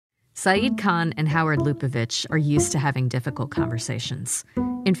Saeed Khan and Howard Lupovich are used to having difficult conversations.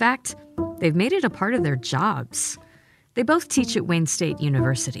 In fact, they've made it a part of their jobs. They both teach at Wayne State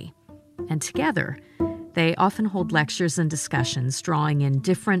University. And together, they often hold lectures and discussions drawing in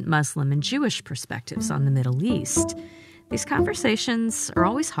different Muslim and Jewish perspectives on the Middle East. These conversations are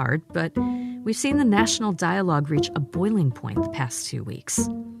always hard, but we've seen the national dialogue reach a boiling point the past 2 weeks.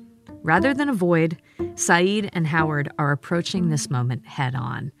 Rather than avoid, Saeed and Howard are approaching this moment head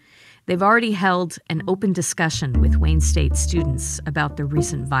on. They've already held an open discussion with Wayne State students about the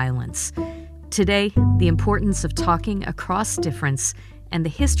recent violence. Today, the importance of talking across difference and the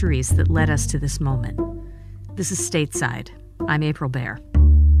histories that led us to this moment. This is Stateside. I'm April Baer.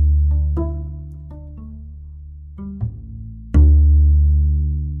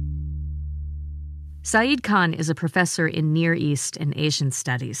 Saeed Khan is a professor in Near East and Asian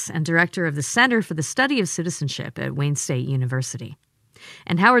Studies and director of the Center for the Study of Citizenship at Wayne State University.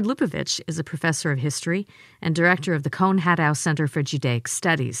 And Howard Lupovich is a professor of history and director of the Cohn-Haddow Center for Judaic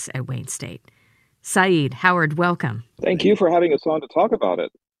Studies at Wayne State. Saeed, Howard, welcome. Thank you for having us on to talk about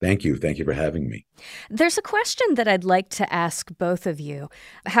it. Thank you. Thank you for having me. There's a question that I'd like to ask both of you.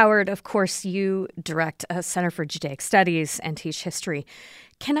 Howard, of course, you direct a Center for Judaic Studies and teach history.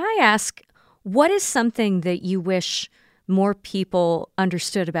 Can I ask, what is something that you wish more people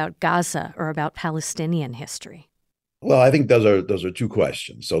understood about Gaza or about Palestinian history? Well, I think those are two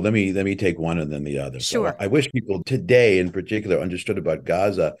questions. So let me take one and then the other. Sure. So I wish people today in particular understood about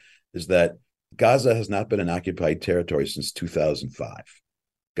Gaza is that Gaza has not been an occupied territory since 2005.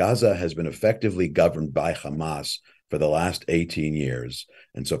 Gaza has been effectively governed by Hamas for the last 18 years.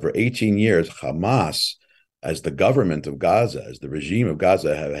 And so for 18 years, Hamas, as the government of Gaza, as the regime of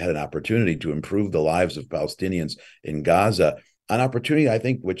Gaza, have had an opportunity to improve the lives of Palestinians in Gaza, an opportunity, I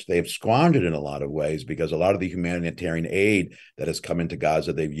think, which they've squandered in a lot of ways because a lot of the humanitarian aid that has come into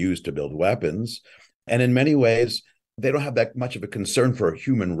Gaza, they've used to build weapons. And in many ways, they don't have that much of a concern for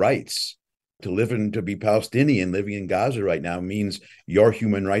human rights. To live and to be Palestinian living in Gaza right now means your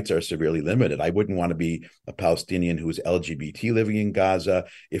human rights are severely limited. I wouldn't want to be a Palestinian who's LGBT living in Gaza.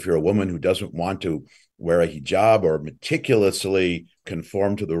 If you're a woman who doesn't want to wear a hijab or meticulously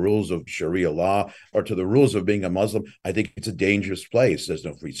conform to the rules of Sharia law or to the rules of being a Muslim, I think it's a dangerous place. There's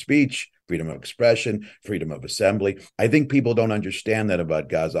no free speech, freedom of expression, freedom of assembly. I think people don't understand that about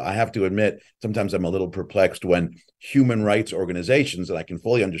Gaza. I have to admit, sometimes I'm a little perplexed when human rights organizations, and I can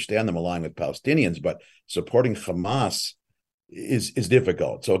fully understand them along with Palestinians, but supporting Hamas is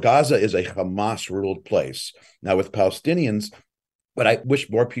difficult. So Gaza is a Hamas-ruled place. Now with Palestinians, what I wish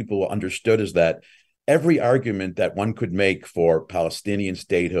more people understood is that every argument that one could make for Palestinian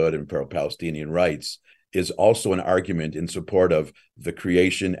statehood and for Palestinian rights is also an argument in support of the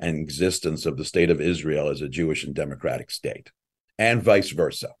creation and existence of the state of Israel as a Jewish and democratic state, and vice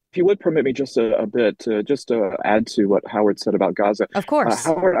versa. If you would permit me just a bit, just to add to what Howard said about Gaza. Of course.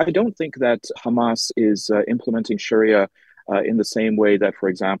 Howard, I don't think that Hamas is implementing Sharia in the same way that, for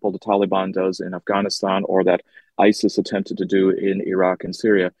example, the Taliban does in Afghanistan or that ISIS attempted to do in Iraq and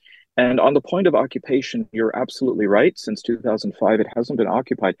Syria. And on the point of occupation, you're absolutely right. Since 2005, it hasn't been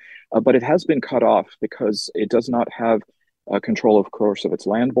occupied, but it has been cut off because it does not have control, of course, of its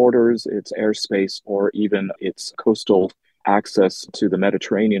land borders, its airspace, or even its coastal access to the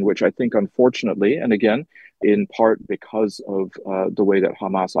Mediterranean, which I think, unfortunately, and again, in part because of the way that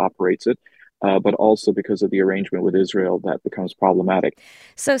Hamas operates it, but also because of the arrangement with Israel, that becomes problematic.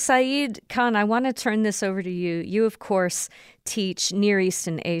 So, Saeed Khan, I want to turn this over to you. You, of course, teach Near East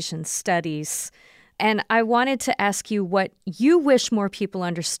and Asian Studies. And I wanted to ask you what you wish more people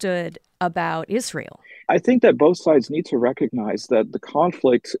understood about Israel. I think that both sides need to recognize that the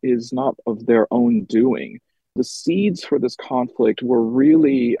conflict is not of their own doing. The seeds for this conflict were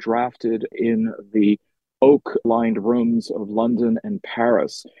really drafted in the oak-lined rooms of London and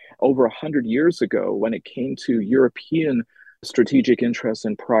Paris over 100 years ago when it came to European strategic interests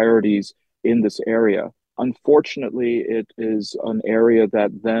and priorities in this area. Unfortunately, it is an area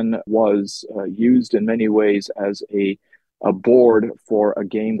that then was used in many ways as a board for a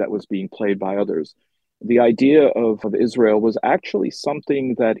game that was being played by others. The idea of Israel was actually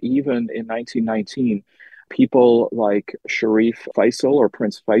something that even in 1919, people like Sharif Faisal or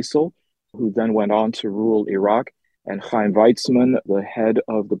Prince Faisal, who then went on to rule Iraq, and Chaim Weizmann, the head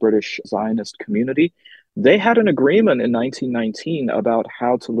of the British Zionist community, they had an agreement in 1919 about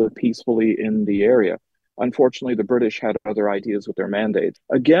how to live peacefully in the area. Unfortunately, the British had other ideas with their mandate.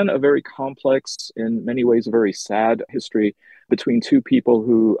 Again, a very complex, in many ways, a very sad history between two people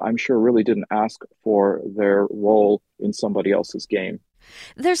who I'm sure really didn't ask for their role in somebody else's game.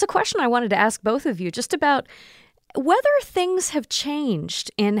 There's a question I wanted to ask both of you just about Whether things have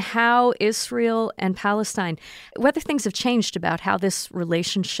changed in how Israel and Palestine, whether things have changed about how this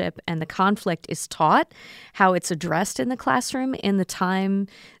relationship and the conflict is taught, how it's addressed in the classroom in the time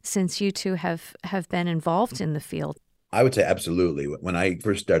since you two have been involved in the field. I would say absolutely. When I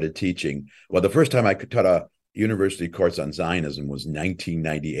first started teaching, well, the first time I taught a university course on Zionism was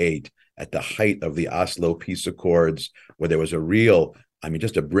 1998 at the height of the Oslo Peace Accords, where there was a real,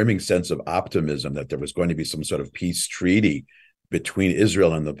 just a brimming sense of optimism that there was going to be some sort of peace treaty between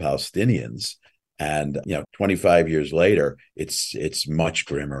Israel and the Palestinians. And 25 years later, it's much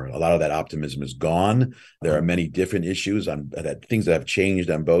grimmer. A lot of that optimism is gone. There are many different issues that things that have changed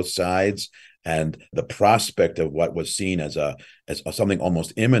on both sides, and the prospect of what was seen as something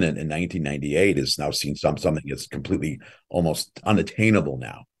almost imminent in 1998 is now seen something that's completely almost unattainable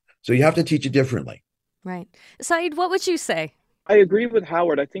now. So you have to teach it differently. Right. Saeed, what would you say? I agree with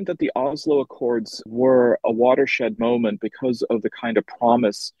Howard. I think that the Oslo Accords were a watershed moment because of the kind of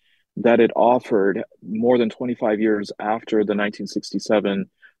promise that it offered more than 25 years after the 1967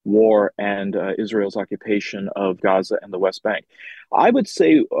 war and Israel's occupation of Gaza and the West Bank. I would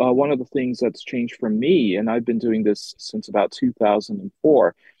say one of the things that's changed for me, and I've been doing this since about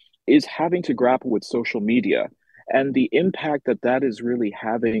 2004, is having to grapple with social media and the impact that that is really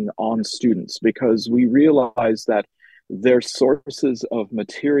having on students, because we realize that their sources of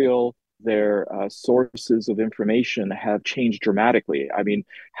material, their sources of information have changed dramatically. I mean,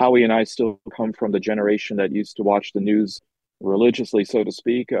 Howie and I still come from the generation that used to watch the news religiously, so to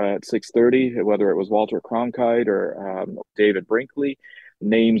speak, at 6:30, whether it was Walter Cronkite or David Brinkley,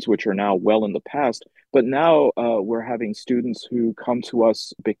 names which are now well in the past. But now we're having students who come to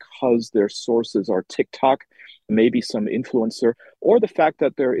us because their sources are TikTok, maybe some influencer, or the fact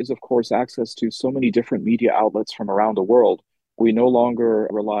that there is, of course, access to so many different media outlets from around the world. We no longer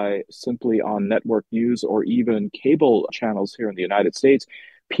rely simply on network news or even cable channels here in the United States.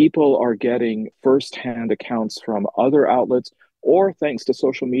 People are getting firsthand accounts from other outlets, or thanks to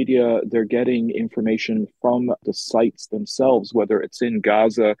social media, they're getting information from the sites themselves, whether it's in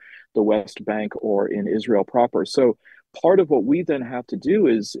Gaza, the West Bank, or in Israel proper. So part of what we then have to do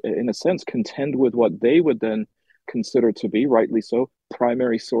is, in a sense, contend with what they would then consider to be, rightly so,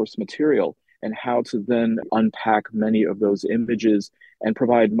 primary source material, and how to then unpack many of those images and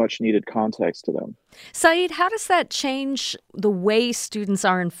provide much needed context to them. Saeed, how does that change the way students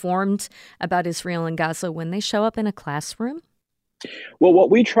are informed about Israel and Gaza when they show up in a classroom? Well,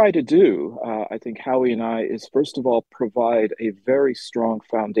 what we try to do, I think Howie and I, is first of all provide a very strong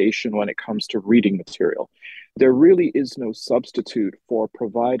foundation when it comes to reading material. There really is no substitute for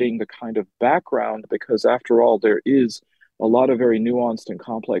providing the kind of background, because after all, there is a lot of very nuanced and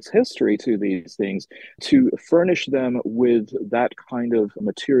complex history to these things, to furnish them with that kind of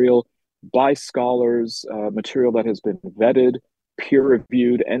material by scholars, material that has been vetted, peer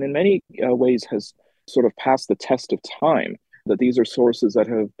reviewed, and in many ways has sort of passed the test of time. That these are sources that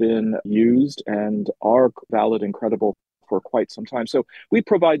have been used and are valid and credible for quite some time. So we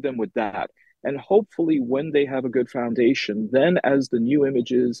provide them with that. And hopefully, when they have a good foundation, then as the new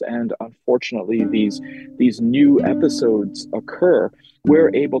images and unfortunately these new episodes occur, we're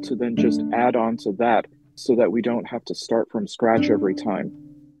able to then just add on to that so that we don't have to start from scratch every time.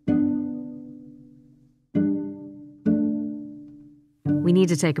 We need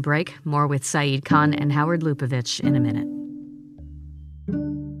to take a break. More with Saeed Khan and Howard Lupovich in a minute.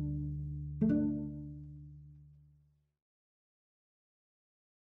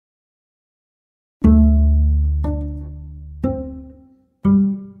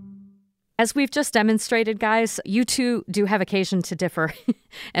 As we've just demonstrated, guys, you two do have occasion to differ,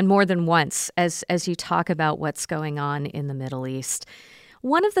 and more than once, as you talk about what's going on in the Middle East.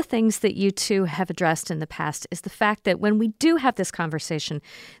 One of the things that you two have addressed in the past is the fact that when we do have this conversation,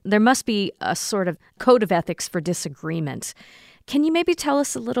 there must be a sort of code of ethics for disagreement. Can you maybe tell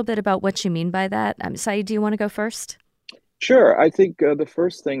us a little bit about what you mean by that? Saeed, do you want to go first? Sure. I think the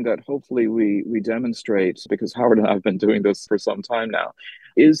first thing that hopefully we demonstrate, because Howard and I have been doing this for some time now,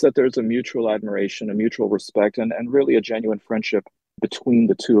 is that there's a mutual admiration, a mutual respect, and really a genuine friendship between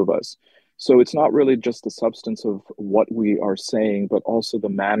the two of us. So it's not really just the substance of what we are saying, but also the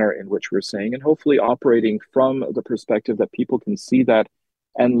manner in which we're saying, and hopefully operating from the perspective that people can see that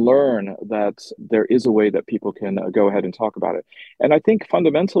and learn that there is a way that people can go ahead and talk about it. And I think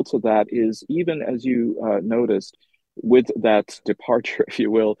fundamental to that is, even as you noticed, with that departure, if you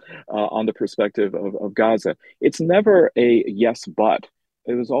will, on the perspective of Gaza, it's never a yes, but.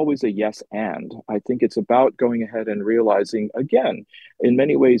 It was always a yes, and. I think it's about going ahead and realizing, again, in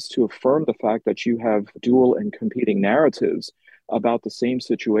many ways to affirm the fact that you have dual and competing narratives about the same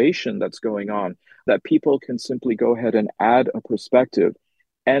situation that's going on, that people can simply go ahead and add a perspective.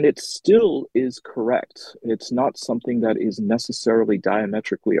 And it still is correct. It's not something that is necessarily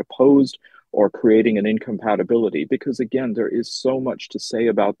diametrically opposed or creating an incompatibility, because again, there is so much to say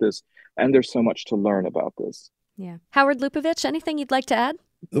about this and there's so much to learn about this. Yeah. Howard Lupovich, anything you'd like to add?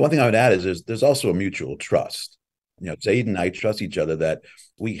 The one thing I would add is there's also a mutual trust. Zaid and I trust each other that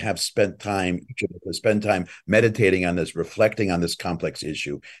we have spent time, each of us has spent time meditating on this, reflecting on this complex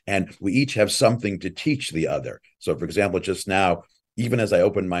issue, and we each have something to teach the other. So, for example, just now, even as I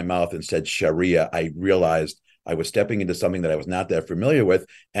opened my mouth and said Sharia, I realized I was stepping into something that I was not that familiar with.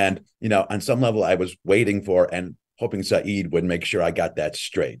 And, on some level, I was waiting for and hoping Saeed would make sure I got that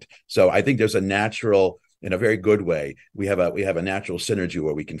straight. So I think there's a natural, in a very good way, we have a natural synergy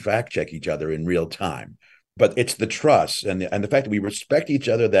where we can fact check each other in real time. But it's the trust and the fact that we respect each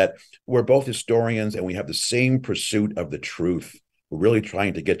other, that we're both historians and we have the same pursuit of the truth. We're really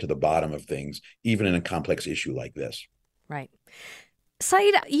trying to get to the bottom of things, even in a complex issue like this. Right.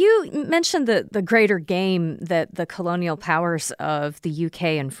 Saeed, you mentioned the greater game that the colonial powers of the UK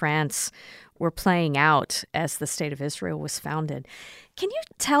and France were playing out as the State of Israel was founded. Can you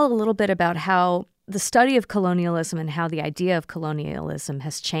tell a little bit about how the study of colonialism and how the idea of colonialism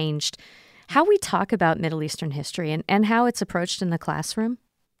has changed how we talk about Middle Eastern history and how it's approached in the classroom?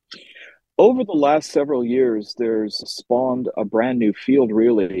 Over the last several years, there's spawned a brand new field,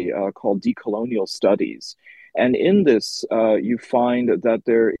 really, called decolonial studies. And in this, you find that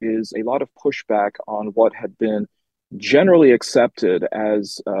there is a lot of pushback on what had been generally accepted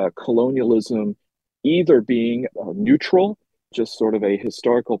as colonialism either being neutral, just sort of a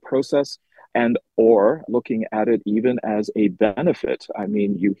historical process, and or looking at it even as a benefit. I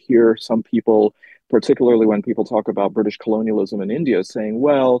mean, you hear some people, particularly when people talk about British colonialism in India, saying,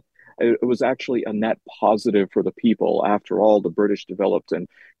 well, it was actually a net positive for the people. After all, the British developed and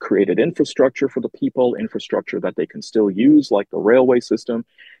created infrastructure for the people, infrastructure that they can still use, like the railway system.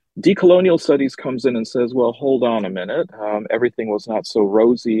 Decolonial studies comes in and says, well, hold on a minute. Everything was not so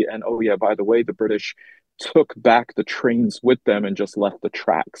rosy. And oh, yeah, by the way, the British took back the trains with them and just left the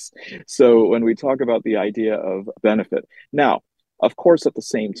tracks. So when we talk about the idea of benefit, now, of course, at the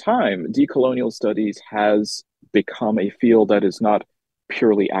same time, decolonial studies has become a field that is not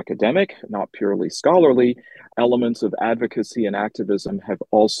purely academic, not purely scholarly. Elements of advocacy and activism have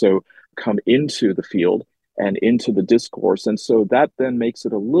also come into the field and into the discourse. And so that then makes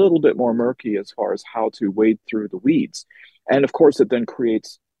it a little bit more murky as far as how to wade through the weeds. And of course, it then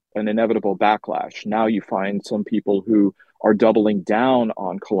creates an inevitable backlash. Now you find some people who are doubling down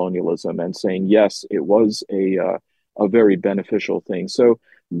on colonialism and saying, yes, it was a very beneficial thing. So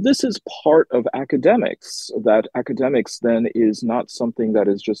this is part of academics, that academics then is not something that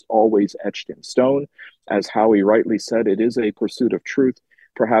is just always etched in stone. As Howie rightly said, it is a pursuit of truth.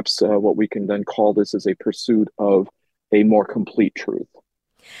 Perhaps what we can then call this is a pursuit of a more complete truth.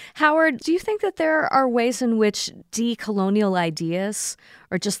 Howard, do you think that there are ways in which decolonial ideas,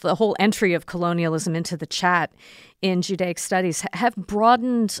 or just the whole entry of colonialism into the chat in Judaic studies, have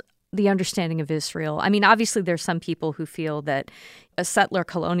broadened the understanding of Israel? I mean, obviously, there's some people who feel that a settler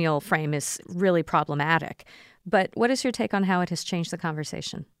colonial frame is really problematic. But what is your take on how it has changed the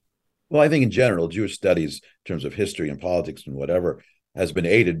conversation? Well, I think in general, Jewish studies, in terms of history and politics and whatever, has been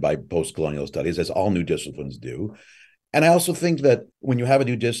aided by post-colonial studies, as all new disciplines do. And I also think that when you have a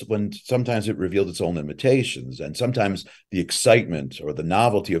new discipline, sometimes it reveals its own limitations. And sometimes the excitement or the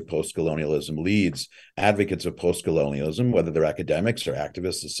novelty of post-colonialism leads advocates of post-colonialism, whether they're academics or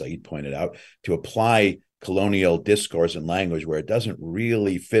activists, as Saeed pointed out, to apply colonial discourse and language where it doesn't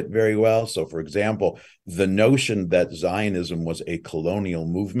really fit very well. So, for example, the notion that Zionism was a colonial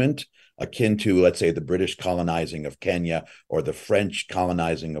movement, akin to, let's say, the British colonizing of Kenya or the French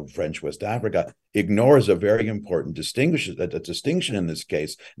colonizing of French West Africa, ignores a very important distinction in this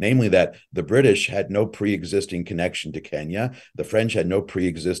case, namely that the British had no pre-existing connection to Kenya, the French had no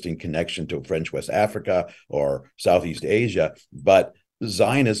pre-existing connection to French West Africa or Southeast Asia, but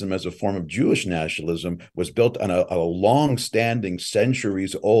Zionism as a form of Jewish nationalism was built on a long-standing,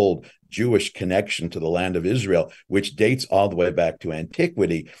 centuries-old Jewish connection to the land of Israel, which dates all the way back to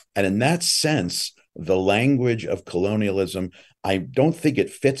antiquity. And in that sense, the language of colonialism, I don't think it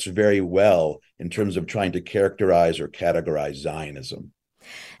fits very well in terms of trying to characterize or categorize Zionism.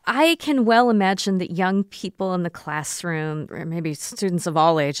 I can well imagine that young people in the classroom, or maybe students of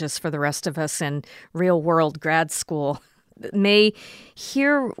all ages for the rest of us in real-world grad school, may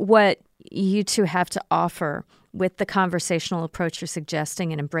hear what you two have to offer with the conversational approach you're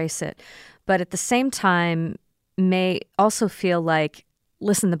suggesting and embrace it, but at the same time may also feel like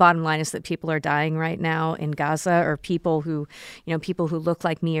Listen, the bottom line is that people are dying right now in Gaza, or people who look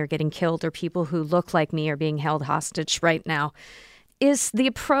like me are getting killed, or people who look like me are being held hostage right now. Is the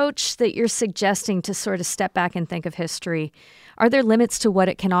approach that you're suggesting to sort of step back and think of history, are there limits to what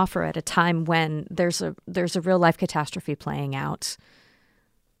it can offer at a time when there's a real life catastrophe playing out?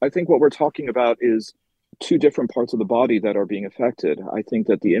 I think what we're talking about is two different parts of the body that are being affected. I think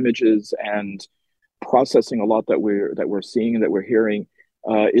that the images and processing a lot that we're seeing and that we're hearing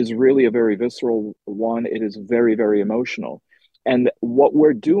is really a very visceral one. It is very, very emotional. And what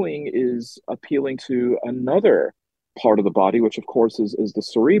we're doing is appealing to another part of the body, which of course is the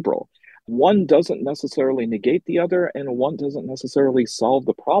cerebral. One doesn't necessarily negate the other, and one doesn't necessarily solve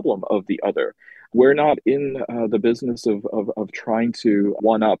the problem of the other. We're not in the business of trying to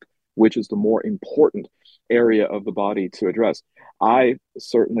one up which is the more important area of the body to address. I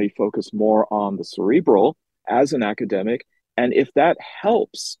certainly focus more on the cerebral as an academic. And if that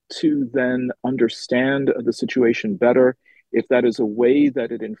helps to then understand the situation better, if that is a way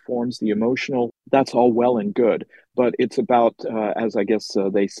that it informs the emotional, that's all well and good. But it's about, as I guess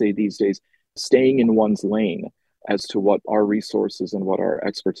they say these days, staying in one's lane as to what our resources and what our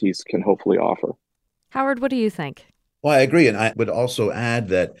expertise can hopefully offer. Howard, what do you think? Well, I agree. And I would also add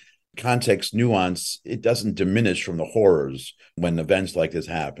that context nuance, it doesn't diminish from the horrors when events like this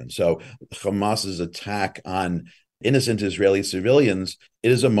happen. So Hamas's attack on innocent Israeli civilians,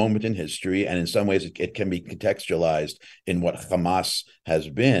 it is a moment in history. And in some ways, it can be contextualized in what Hamas has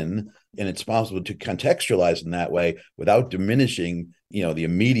been. And it's possible to contextualize in that way without diminishing, the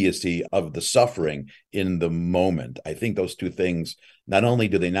immediacy of the suffering in the moment. I think those two things, not only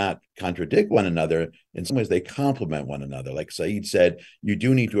do they not contradict one another, in some ways they complement one another. Like Saeed said, you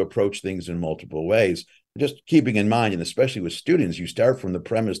do need to approach things in multiple ways. Just keeping in mind, and especially with students, you start from the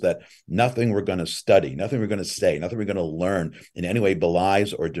premise that nothing we're going to study, nothing we're going to say, nothing we're going to learn in any way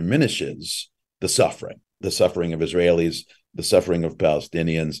belies or diminishes the suffering of Israelis, the suffering of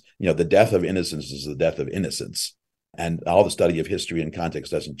Palestinians. The death of innocence is the death of innocence. And all the study of history and context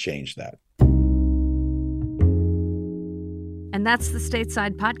doesn't change that. And that's the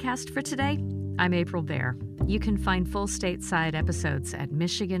Stateside podcast for today. I'm April Baer. You can find full Stateside episodes at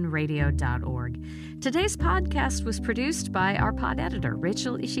michiganradio.org. Today's podcast was produced by our pod editor,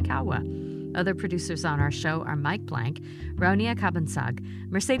 Rachel Ishikawa. Other producers on our show are Mike Blank, Ronia Kabansag,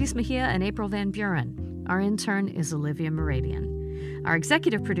 Mercedes Mejia, and April Van Buren. Our intern is Olivia Moradian. Our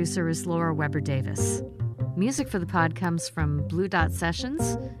executive producer is Laura Weber-Davis. Music for the pod comes from Blue Dot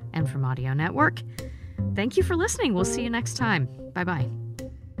Sessions and from Audio Network. Thank you for listening. We'll see you next time. Bye-bye.